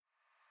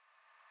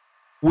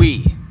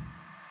We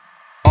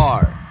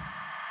are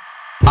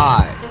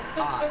I.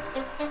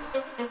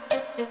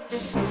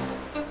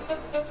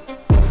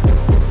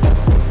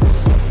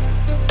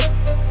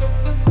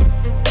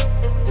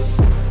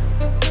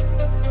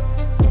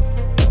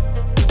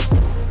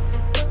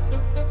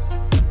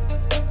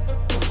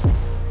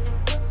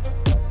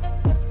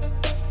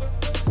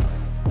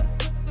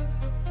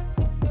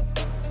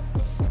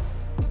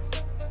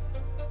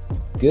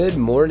 Good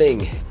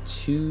morning,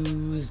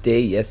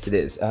 Tuesday. Yes, it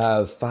is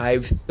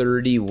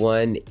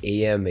 5:31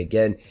 a.m.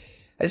 again.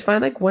 I just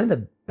find like one of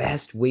the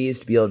best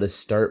ways to be able to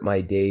start my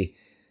day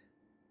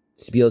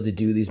is to be able to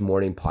do these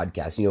morning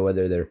podcasts. You know,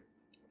 whether they're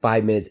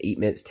 5 minutes, 8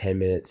 minutes, 10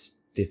 minutes,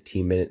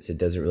 15 minutes, it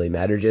doesn't really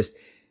matter. Just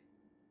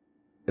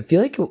I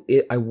feel like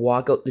I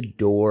walk out the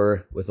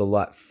door with a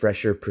lot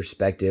fresher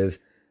perspective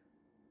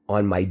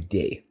on my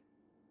day.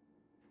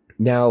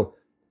 Now,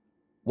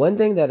 one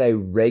thing that I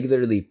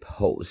regularly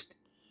post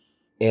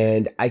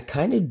and I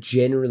kind of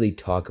generally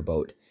talk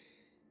about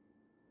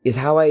is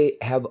how I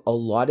have a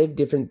lot of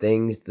different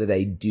things that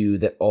I do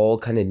that all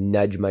kind of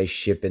nudge my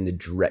ship in the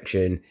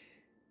direction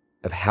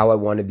of how I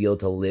want to be able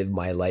to live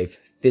my life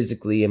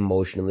physically,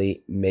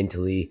 emotionally,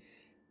 mentally,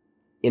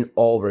 in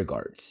all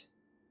regards.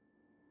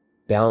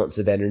 Balance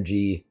of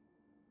energy,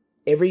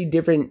 every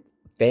different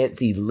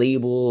fancy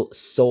label,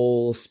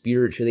 soul,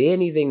 spiritually,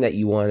 anything that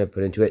you want to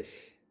put into it,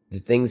 the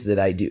things that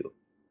I do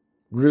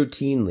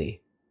routinely,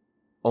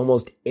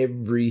 almost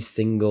every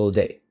single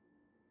day.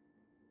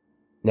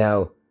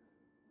 Now,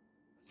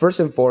 first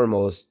and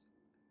foremost,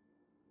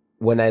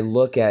 when I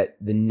look at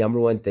the number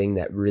one thing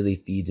that really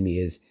feeds me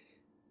is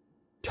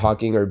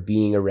talking or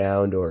being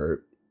around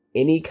or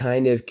any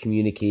kind of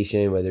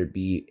communication, whether it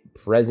be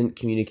present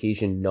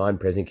communication,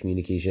 non-present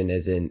communication,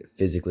 as in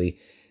physically,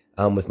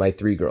 with my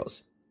three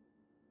girls.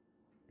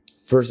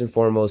 First and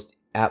foremost,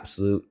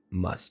 absolute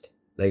must.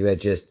 Like that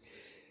just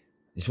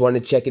want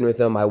to check in with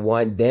them. I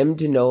want them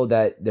to know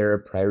that they're a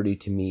priority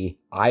to me.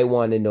 I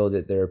want to know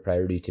that they're a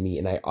priority to me.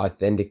 And I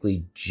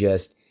authentically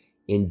just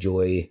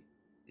enjoy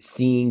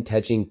seeing,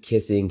 touching,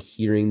 kissing,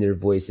 hearing their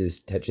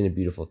voices, touching their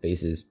beautiful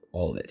faces,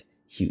 all of it.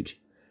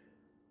 Huge.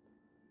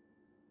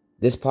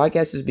 This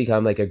podcast has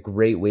become like a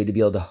great way to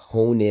be able to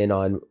hone in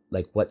on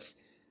like what's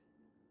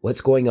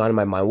going on in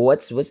my mind.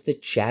 What's the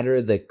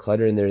chatter, the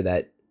clutter in there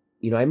that,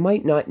 I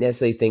might not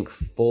necessarily think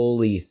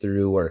fully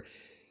through, or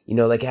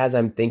like as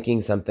I'm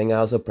thinking something, I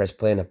also press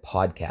play on a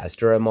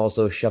podcast, or I'm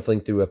also shuffling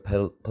through a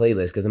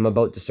playlist because I'm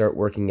about to start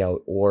working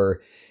out,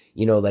 or,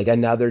 like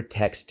another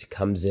text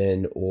comes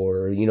in,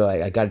 or,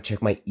 I got to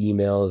check my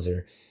emails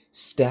or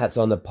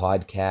stats on the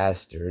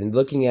podcast, or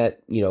looking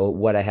at,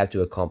 what I have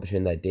to accomplish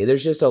in that day.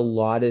 There's just a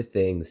lot of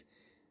things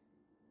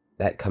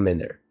that come in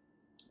there.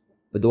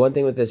 But the one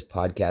thing with this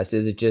podcast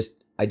is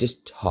I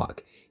just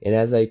talk. And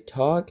as I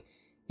talk,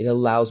 it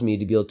allows me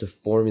to be able to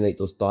formulate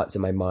those thoughts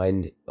in my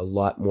mind a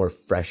lot more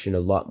fresh and a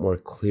lot more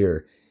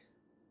clear.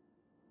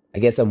 I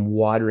guess I'm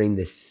watering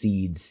the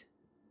seeds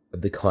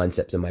of the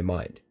concepts in my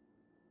mind.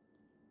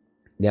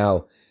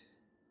 Now,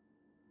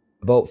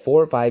 about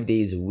 4 or 5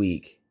 days a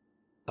week,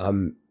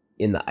 I'm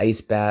in the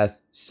ice bath,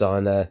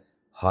 sauna,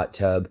 hot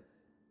tub,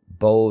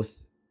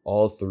 both,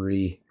 all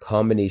three,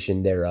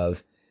 combination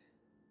thereof.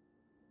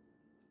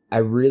 I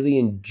really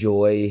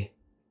enjoy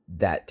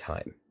that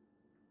time.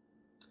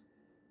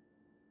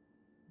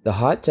 The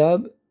hot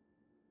tub,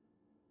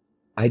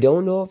 I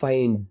don't know if I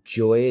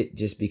enjoy it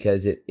just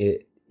because it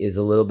is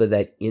a little bit of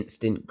that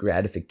instant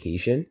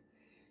gratification.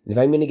 And if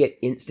I'm going to get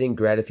instant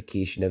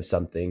gratification of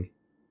something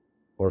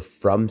or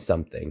from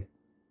something,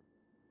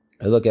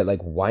 I look at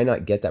like, why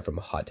not get that from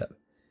a hot tub?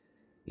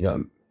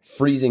 I'm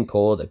freezing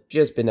cold. I've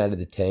just been out of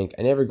the tank.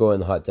 I never go in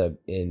the hot tub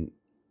in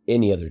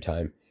any other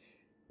time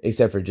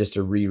except for just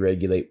to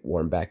re-regulate,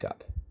 warm back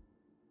up.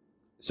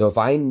 So if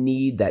I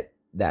need that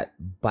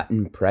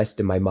button pressed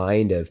in my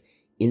mind of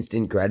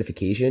instant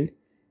gratification,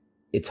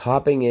 it's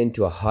hopping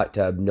into a hot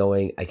tub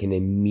knowing I can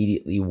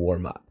immediately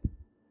warm up.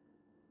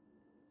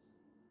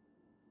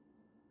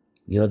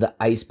 The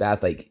ice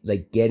bath,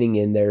 like getting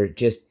in there,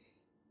 just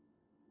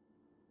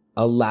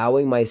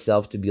allowing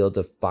myself to be able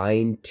to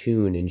fine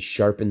tune and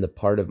sharpen the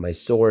part of my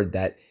sword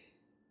that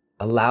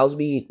allows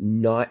me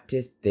not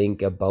to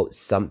think about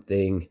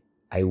something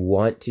I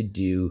want to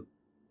do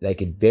that I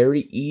could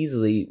very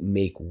easily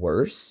make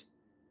worse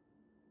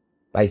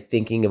by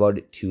thinking about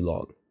it too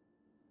long.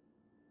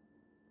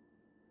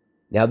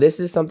 Now, this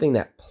is something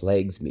that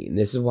plagues me, and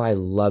this is why I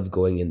love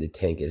going in the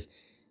tank, is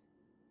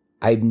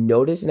I've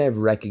noticed and I've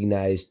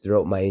recognized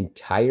throughout my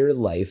entire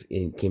life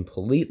in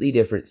completely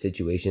different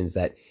situations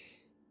that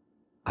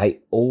I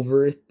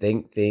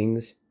overthink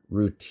things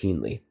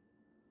routinely.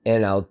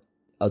 And I'll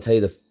tell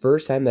you, the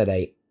first time that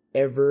I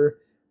ever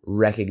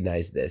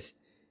recognized this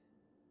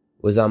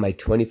was on my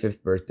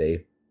 25th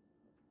birthday,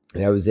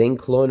 and I was in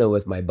Kelowna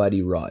with my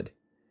buddy Rod.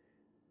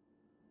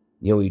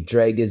 We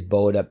dragged his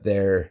boat up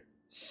there,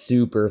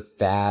 super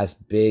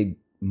fast, big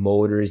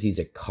motors. He's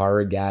a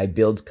car guy,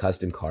 builds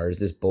custom cars.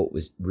 This boat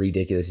was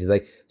ridiculous. He's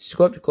like, let's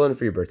go up to Kelowna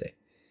for your birthday.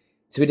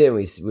 So we did.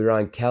 We were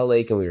on Cal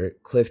Lake and we were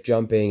cliff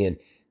jumping, and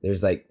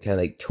There's like kind of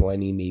like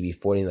 20, maybe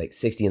 40, like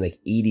 60 and like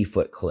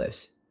 80-foot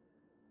cliffs.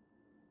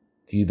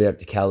 If you've been up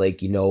to Cal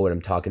Lake, you know what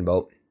I'm talking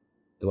about.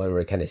 The one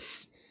where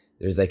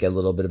there's like a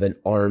little bit of an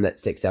arm that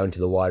sticks down to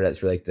the water.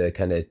 That's where like the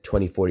kind of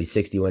 20, 40,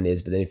 60 one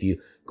is. But then if you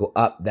go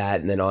up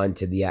that and then on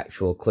to the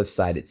actual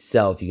cliffside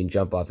itself, you can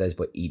jump off. That's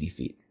about 80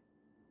 feet.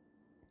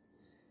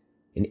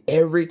 And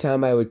every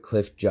time I would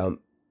cliff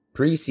jump,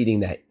 preceding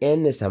that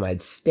and this time,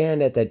 I'd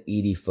stand at that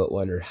 80-foot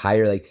one or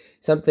higher, like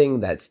something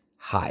that's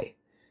high.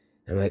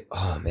 I'm like,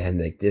 oh man,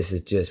 like this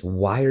is just,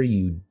 why are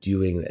you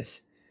doing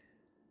this?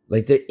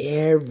 Like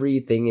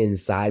everything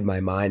inside my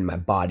mind, my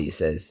body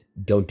says,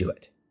 don't do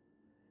it.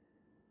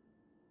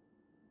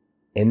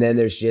 And then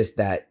there's just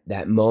that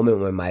moment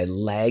when my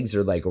legs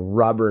are like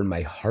rubber and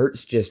my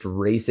heart's just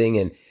racing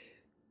and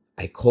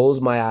I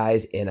close my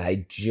eyes and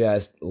I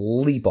just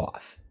leap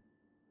off.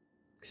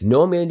 Because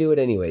no, I'm going to do it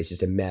anyway. It's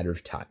just a matter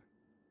of time.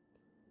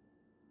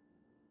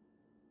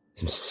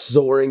 So I'm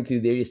soaring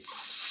through there, just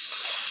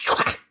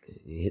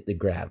hit the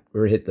ground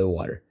or hit the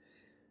water.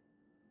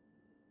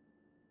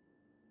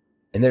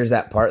 And there's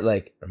that part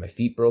like, are my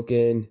feet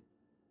broken?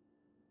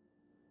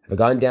 Have I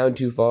gone down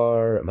too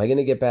far? Am I going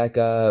to get back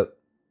up?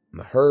 Am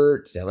I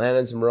hurt? Did I land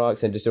on some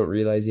rocks and I just don't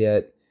realize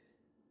yet?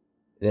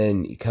 And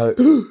then you come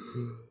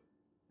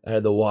out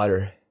of the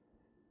water.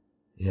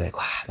 And you're like,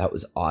 wow, that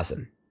was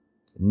awesome.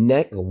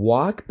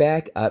 Walk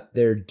back up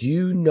there.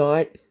 Do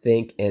not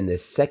think. And the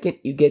second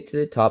you get to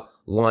the top,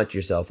 launch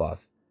yourself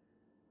off.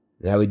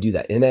 And I would do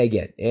that. And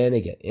again, and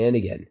again, and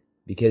again.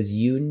 Because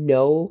you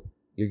know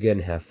you're going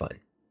to have fun.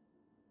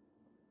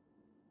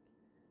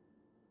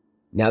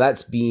 Now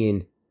that's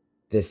being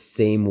the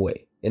same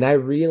way. And I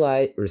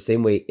realize, or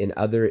same way in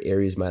other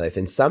areas of my life.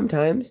 And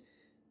sometimes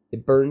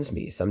it burns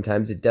me.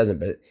 Sometimes it doesn't.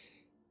 But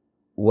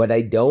what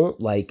I don't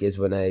like is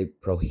when I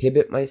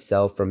prohibit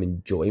myself from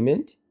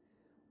enjoyment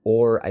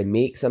or I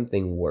make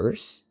something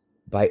worse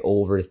by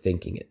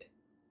overthinking it.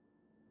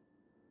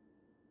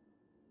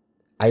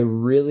 I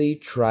really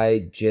try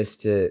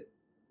just to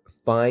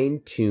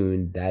fine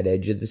tune that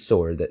edge of the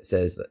sword that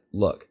says,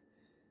 look,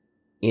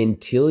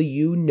 until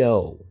you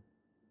know,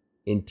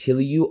 until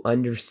you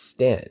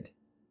understand,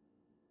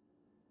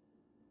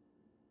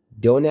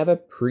 don't have a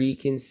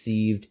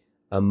preconceived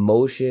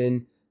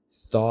emotion,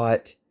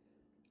 thought,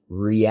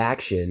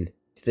 reaction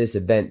to this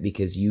event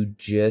because you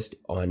just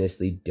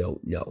honestly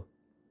don't know.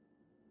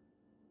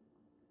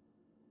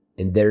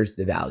 And there's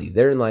the value.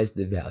 Therein lies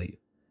the value.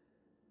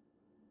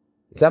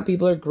 Some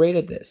people are great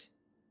at this.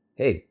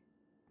 Hey,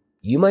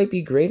 you might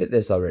be great at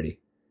this already,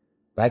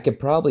 but I could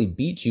probably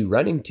beat you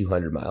running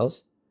 200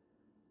 miles.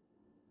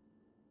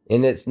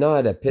 And it's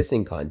not a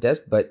pissing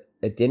contest, but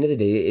at the end of the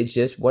day, it's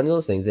just one of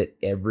those things that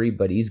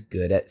everybody's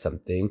good at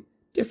something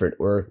different,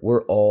 or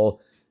we're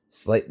all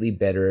slightly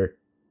better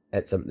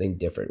at something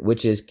different,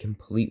 which is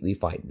completely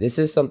fine. This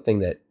is something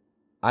that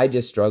I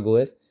just struggle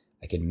with.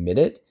 I can admit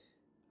it.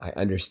 I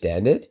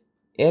understand it,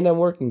 and I'm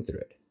working through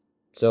it.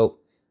 So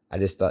I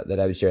just thought that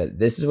I would share that.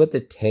 This is what the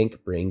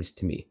tank brings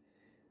to me.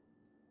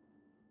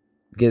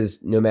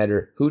 Because no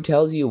matter who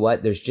tells you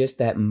what, there's just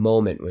that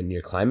moment when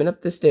you're climbing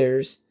up the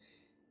stairs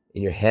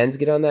and your hands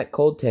get on that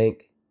cold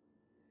tank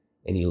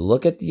and you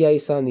look at the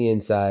ice on the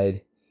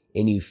inside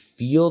and you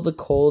feel the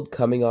cold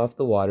coming off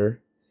the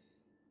water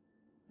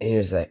and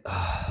you're just like,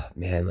 oh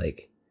man,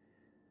 like,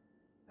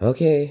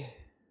 okay.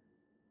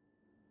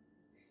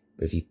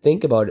 But if you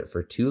think about it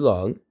for too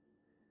long,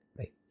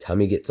 my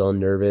tummy gets all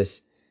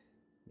nervous.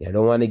 I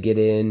don't want to get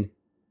in.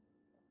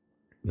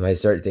 I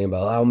start thinking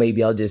about, oh,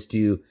 maybe I'll just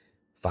do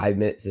 5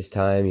 minutes this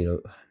time.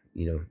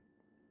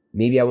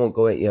 Maybe I won't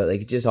go in.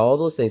 Like just all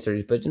those things.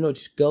 But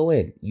just go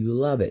in. You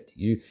love it.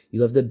 You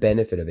love the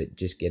benefit of it.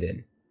 Just get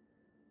in.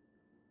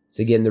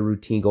 So again, the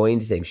routine, going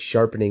into things,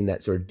 sharpening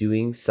that sort of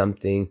doing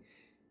something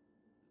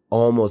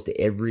almost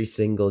every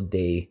single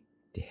day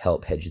to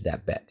help hedge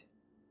that bet.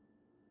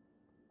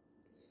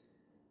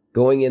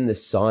 Going in the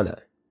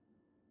sauna.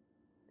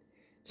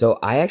 So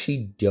I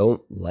actually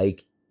don't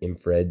like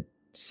infrared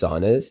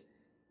saunas.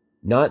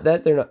 Not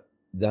that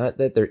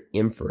they're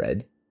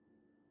infrared.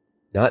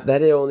 Not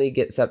that it only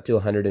gets up to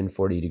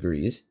 140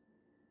 degrees.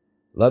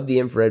 Love the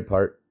infrared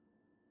part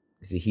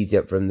because it heats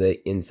up from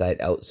the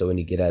inside out. So when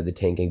you get out of the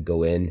tank and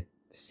go in,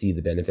 see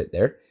the benefit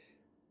there.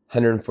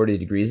 140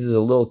 degrees is a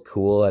little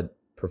cool. I'd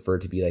prefer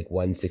to be like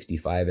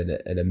 165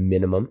 at a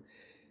minimum.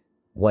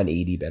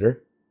 180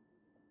 better.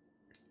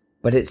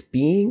 But it's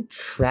being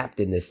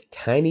trapped in this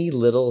tiny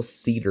little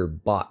cedar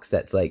box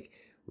that's like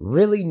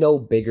really no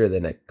bigger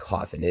than a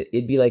coffin.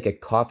 It'd be like a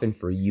coffin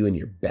for you and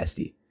your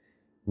bestie.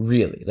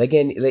 Really.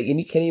 And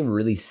you can't even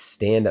really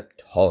stand up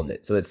tall in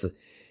it. So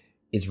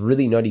it's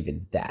really not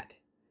even that.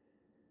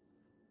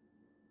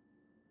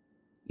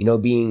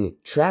 Being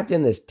trapped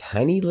in this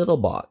tiny little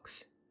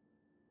box.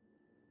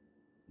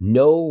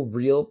 No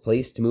real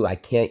place to move. I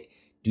can't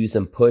do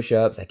some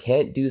push-ups. I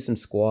can't do some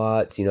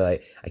squats. I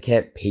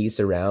can't pace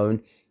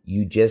around.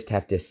 You just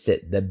have to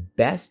sit. The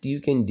best you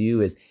can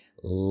do is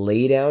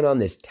lay down on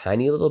this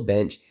tiny little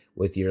bench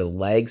with your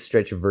legs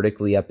stretched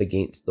vertically up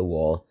against the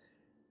wall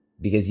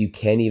because you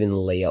can't even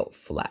lay out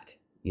flat.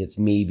 It's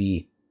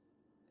maybe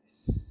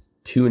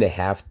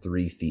 2.5,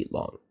 3 feet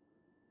long.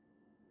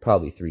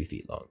 Probably 3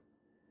 feet long.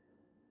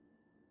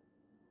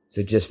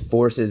 So it just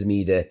forces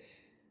me to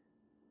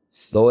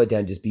slow it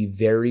down, just be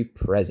very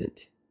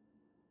present.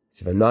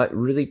 So if I'm not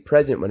really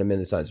present when I'm in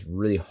the sauna, it's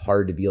really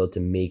hard to be able to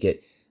make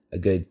it a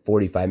good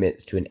 45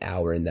 minutes to an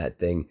hour in that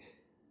thing.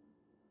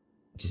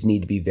 Just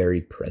need to be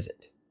very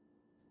present.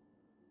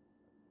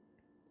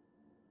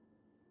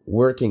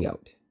 Working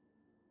out.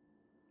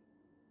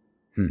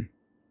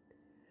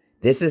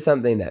 This is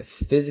something that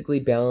physically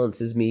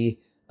balances me,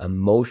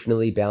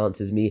 emotionally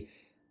balances me.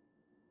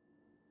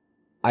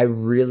 I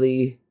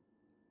really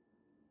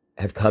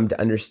have come to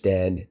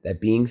understand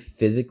that being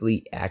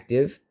physically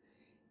active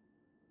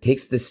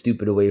takes the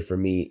stupid away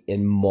from me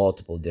in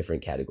multiple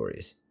different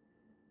categories.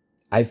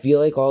 I feel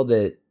like all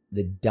the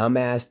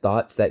dumbass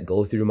thoughts that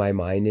go through my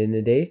mind in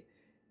a day,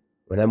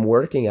 when I'm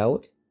working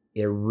out,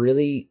 it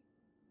really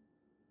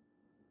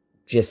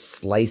just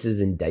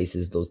slices and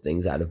dices those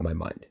things out of my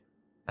mind,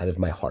 out of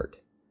my heart.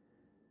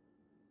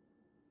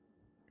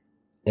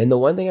 And the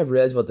one thing I've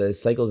realized about the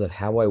cycles of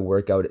how I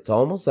work out, it's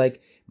almost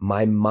like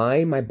my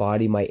mind, my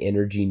body, my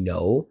energy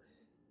know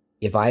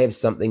if I have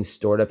something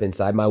stored up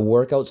inside. My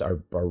workouts are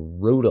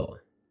brutal.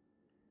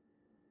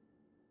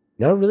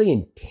 Not really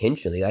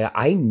intentionally.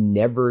 I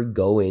never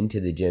go into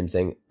the gym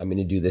saying, I'm going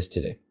to do this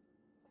today.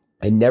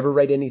 I never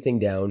write anything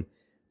down.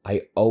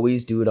 I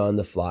always do it on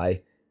the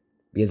fly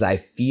because I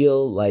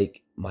feel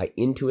like my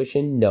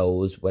intuition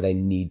knows what I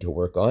need to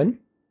work on.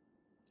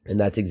 And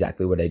that's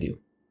exactly what I do.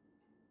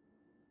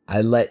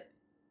 I let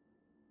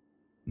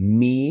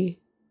me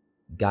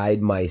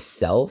guide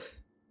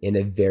myself in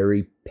a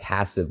very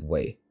passive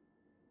way.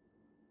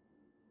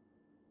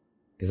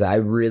 Because I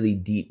really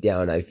deep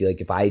down, I feel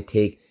like if I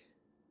take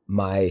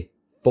my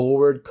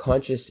forward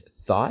conscious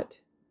thought,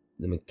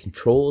 the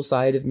control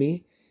side of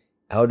me,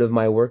 out of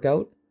my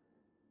workout,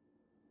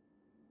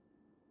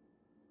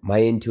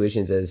 my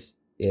intuition says,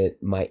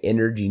 my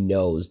energy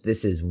knows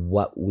this is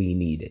what we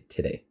need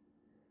today.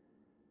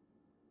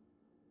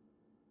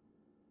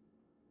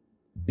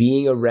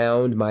 Being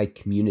around my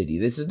community.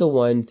 This is the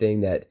one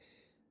thing that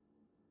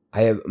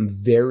I'm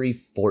very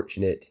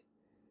fortunate.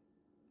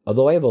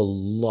 Although I have a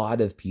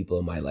lot of people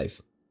in my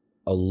life,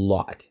 a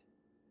lot.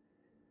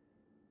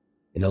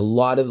 And a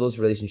lot of those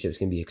relationships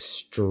can be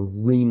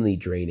extremely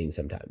draining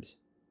sometimes.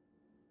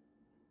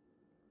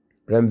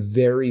 But I'm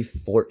very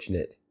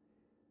fortunate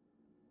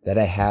that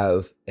I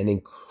have an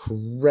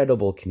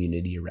incredible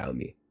community around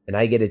me. And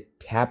I get to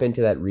tap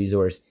into that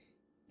resource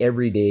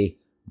every day,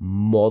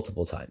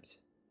 multiple times.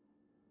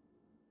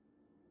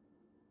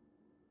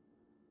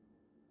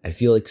 I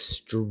feel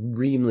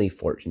extremely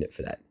fortunate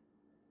for that.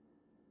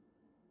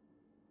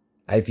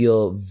 I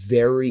feel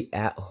very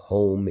at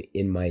home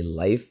in my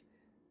life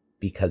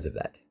because of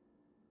that.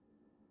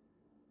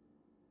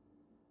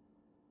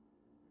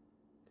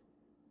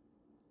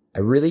 I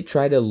really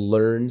try to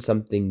learn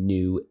something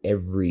new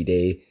every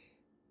day,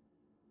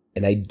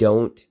 and I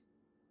don't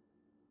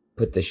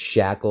put the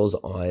shackles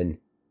on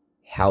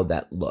how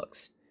that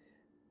looks.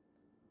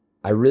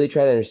 I really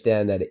try to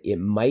understand that it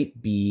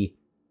might be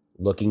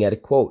looking at a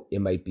quote, it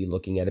might be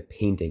looking at a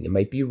painting, it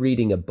might be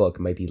reading a book,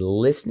 it might be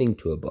listening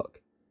to a book,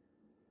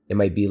 it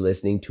might be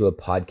listening to a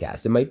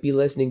podcast, it might be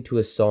listening to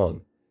a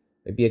song,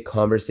 it might be a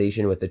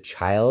conversation with a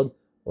child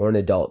or an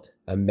adult,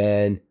 a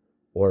man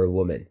or a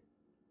woman.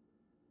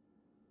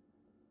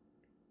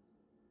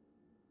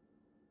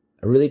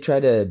 I really try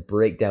to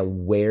break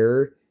down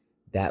where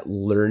that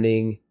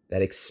learning,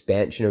 that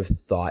expansion of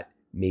thought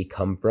may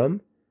come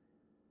from,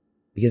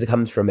 because it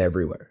comes from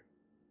everywhere.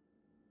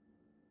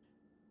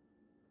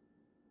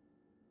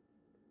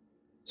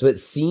 So it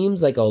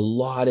seems like a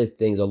lot of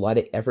things, a lot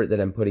of effort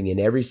that I'm putting in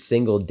every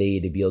single day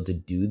to be able to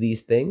do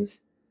these things.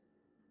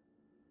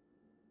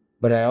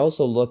 But I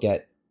also look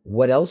at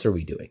what else are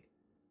we doing?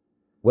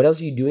 What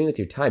else are you doing with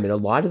your time? And a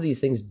lot of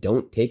these things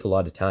don't take a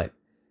lot of time.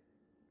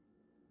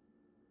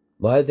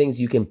 A lot of things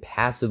you can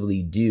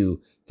passively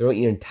do throughout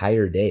your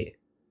entire day.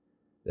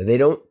 They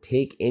don't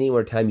take any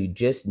more time. You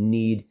just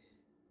need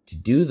to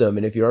do them.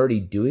 And if you're already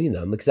doing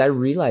them, because I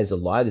realized a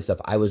lot of the stuff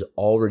I was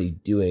already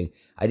doing,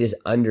 I just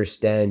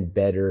understand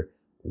better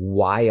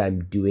why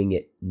I'm doing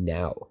it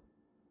now.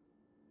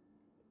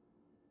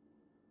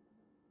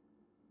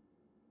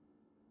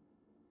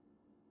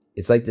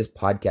 It's like this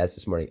podcast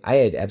this morning. I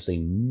had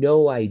absolutely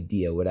no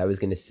idea what I was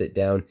going to sit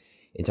down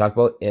and talk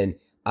about. And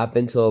up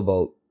until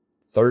about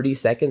 30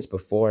 seconds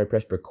before I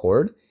pressed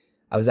record,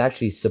 I was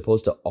actually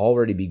supposed to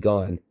already be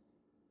gone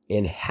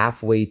and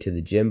halfway to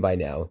the gym by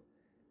now.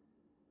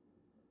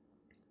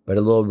 But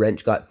a little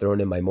wrench got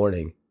thrown in my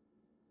morning,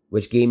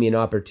 which gave me an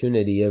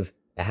opportunity of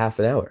a half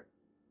an hour.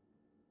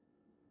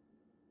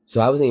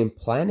 So I wasn't even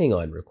planning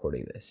on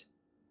recording this.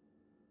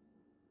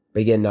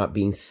 But again, not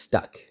being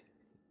stuck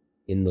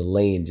in the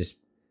lane, just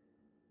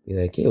being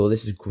like, okay, well,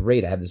 this is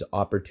great. I have this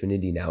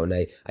opportunity now, and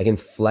I can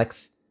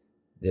flex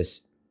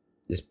this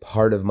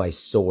part of my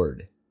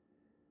sword.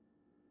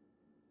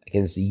 I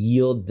can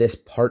yield this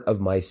part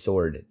of my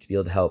sword to be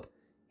able to help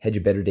hedge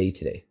a better day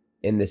today.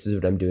 And this is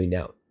what I'm doing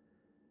now.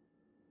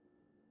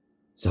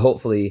 So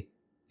hopefully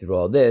through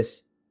all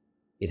this,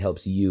 it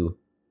helps you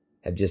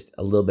have just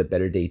a little bit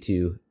better day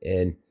too.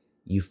 And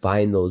you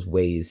find those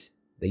ways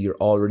that you're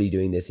already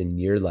doing this in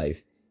your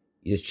life.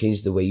 You just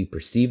change the way you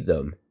perceive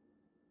them,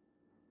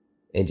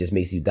 and it just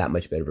makes you that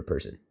much better of a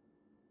person.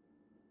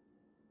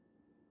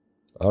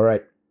 All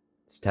right,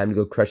 it's time to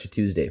go crush a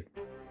Tuesday.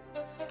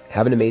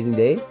 Have an amazing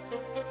day.